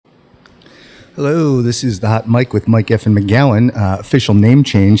Hello, this is the Hot Mic with Mike F. and McGowan. Official name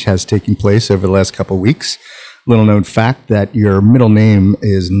change has taken place over the last couple of weeks. Little known fact that your middle name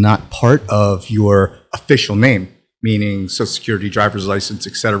is not part of your official name, meaning Social Security, driver's license,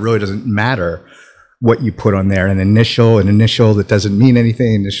 etc. Really doesn't matter what you put on there. An initial that doesn't mean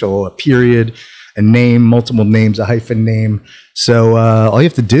anything, initial, a period, a name, multiple names, a hyphen name. So all you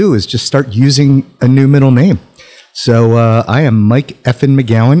have to do is just start using a new middle name. So I am Mike Effin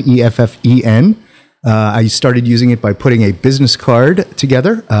McGowan, E-F-F-E-N. I started using it by putting a business card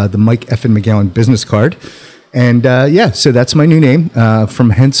together, the Mike Effin McGowan business card. And so that's my new name.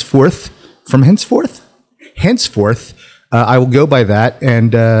 Henceforth, I will go by that,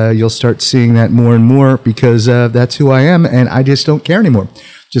 and you'll start seeing that more and more because that's who I am, and I just don't care anymore.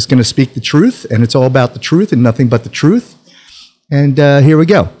 Just going to speak the truth, and it's all about the truth and nothing but the truth. And here we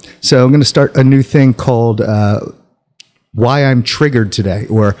go. So I'm going to start a new thing called Why I'm Triggered Today,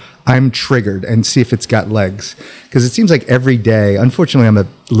 or I'm Triggered, and see if it's got legs. Because it seems like every day, unfortunately, I'm a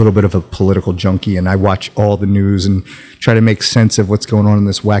little bit of a political junkie, and I watch all the news and try to make sense of what's going on in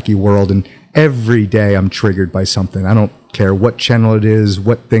this wacky world. And every day I'm triggered by something. I don't care what channel it is,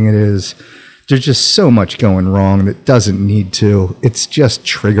 what thing it is. There's just so much going wrong that doesn't need to. It's just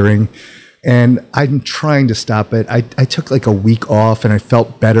triggering. And I'm trying to stop it. I took like a week off and I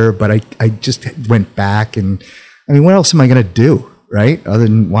felt better, but I just went back. And I mean, what else am I going to do, right? Other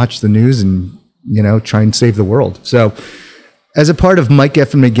than watch the news and, try and save the world. So as a part of Mike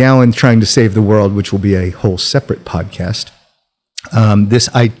F. and McGowan trying to save the world, which will be a whole separate podcast, this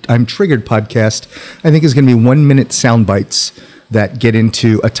I'm Triggered podcast, I think is going to be 1 minute sound bites that get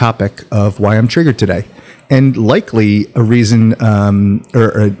into a topic of why I'm triggered today. And likely a reason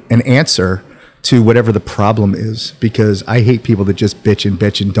or an answer to whatever the problem is, because I hate people that just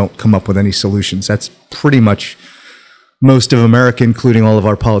bitch and don't come up with any solutions. That's pretty much most of America, including all of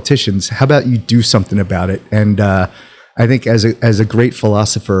our politicians. How about you do something about it? And I think as a great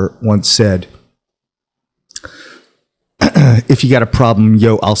philosopher once said, if you got a problem,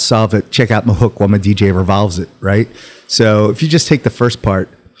 yo, I'll solve it. Check out my hook while my DJ revolves it, right? So if you just take the first part,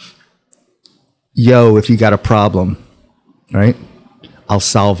 yo, if you got a problem, right? I'll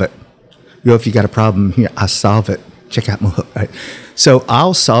solve it. Yo, if you got a problem here, I'll solve it. Check out my hook, right? So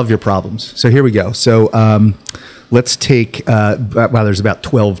I'll solve your problems. So here we go. So let's take, there's about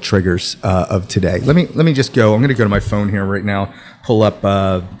 12 triggers of today. Let me just go. I'm going to go to my phone here right now, pull up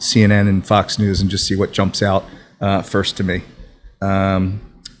CNN and Fox News and just see what jumps out first to me. All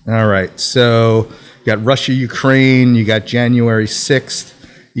right. So you got Russia, Ukraine. You got January 6th.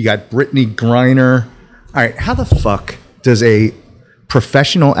 You got Brittney Griner. All right, how the fuck does a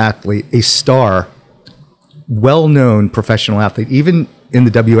professional athlete, a star, well-known professional athlete, even in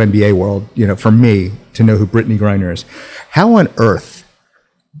the WNBA world, for me to know who Brittney Griner is, how on earth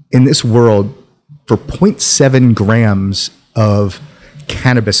in this world for 0.7 grams of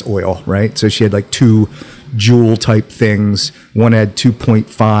cannabis oil, right? So she had like 2 Juul type things. One had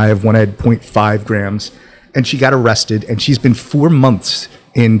 2.5, one had 0.5 grams. And she got arrested, and she's been 4 months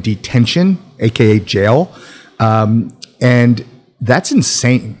in detention, aka jail, and that's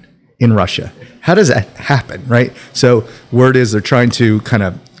insane in Russia. How does that happen, right? So word is they're trying to kind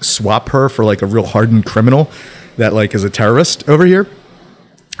of swap her for like a real hardened criminal that like is a terrorist over here,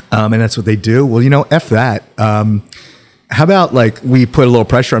 and that's what they do. Well, F that. How about like we put a little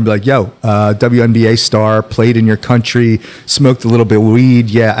pressure on and be like, yo, WNBA star, played in your country, smoked a little bit of weed.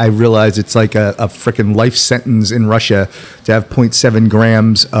 Yeah, I realize it's like a freaking life sentence in Russia to have 0.7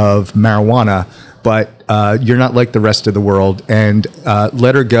 grams of marijuana, but you're not like the rest of the world, and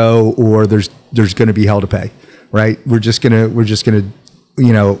let her go, or there's going to be hell to pay, right? We're just gonna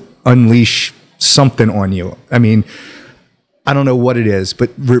unleash something on you. I mean, I don't know what it is,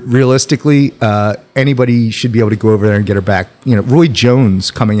 but realistically, anybody should be able to go over there and get her back. Roy Jones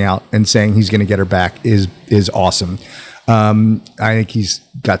coming out and saying he's going to get her back is awesome. I think he's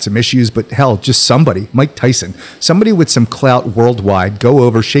got some issues, but hell, just somebody, Mike Tyson, somebody with some clout worldwide, go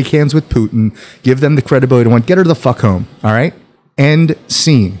over, shake hands with Putin, give them the credibility to want, get her the fuck home. All right. End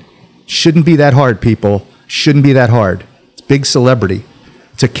scene. Shouldn't be that hard, people. Shouldn't be that hard. It's big celebrity.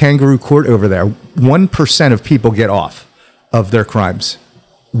 It's a kangaroo court over there. 1% of people get off of their crimes.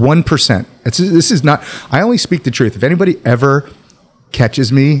 1%. This is not, I only speak the truth. If anybody ever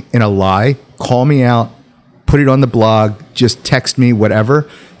catches me in a lie, call me out, put it on the blog, just text me, whatever,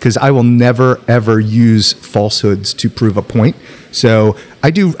 because I will never, ever use falsehoods to prove a point. So I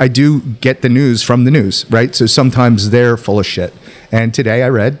do get the news from the news, right? So sometimes they're full of shit. And today I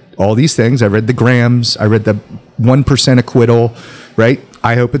read all these things. I read the grams. I read the 1% acquittal. right?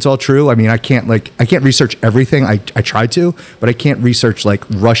 I hope it's all true. I mean, I can't research everything. I tried to, but I can't research like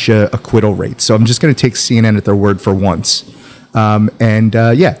Russia acquittal rates. So I'm just going to take CNN at their word for once. So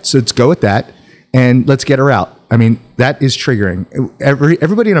let's go with that and let's get her out. I mean, that is triggering.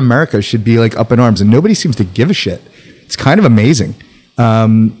 Everybody in America should be like up in arms, and nobody seems to give a shit. It's kind of amazing.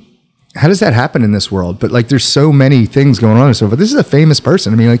 How does that happen in this world? But like, there's so many things going on and so forth. This is a famous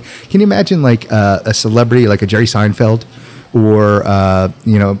person. I mean, like, can you imagine like a celebrity like a Jerry Seinfeld or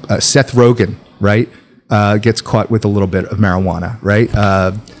Seth Rogen, right? Gets caught with a little bit of marijuana, right?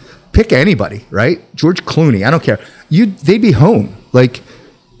 Pick anybody, right? George Clooney, I don't care. They'd be home. Like,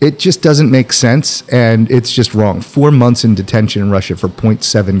 it just doesn't make sense, and it's just wrong. 4 months in detention in Russia for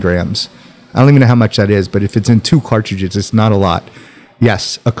 0.7 grams. I don't even know how much that is, but if it's in 2 cartridges, it's not a lot.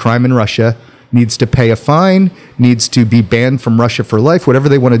 Yes, a crime in Russia, needs to pay a fine, needs to be banned from Russia for life, whatever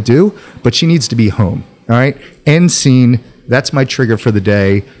they want to do, but she needs to be home. All right? End scene. That's my trigger for the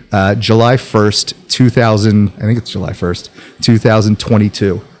day. July 1st,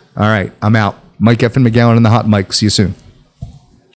 2022. All right, I'm out. Mike F. and McGowan on the hot mic. See you soon.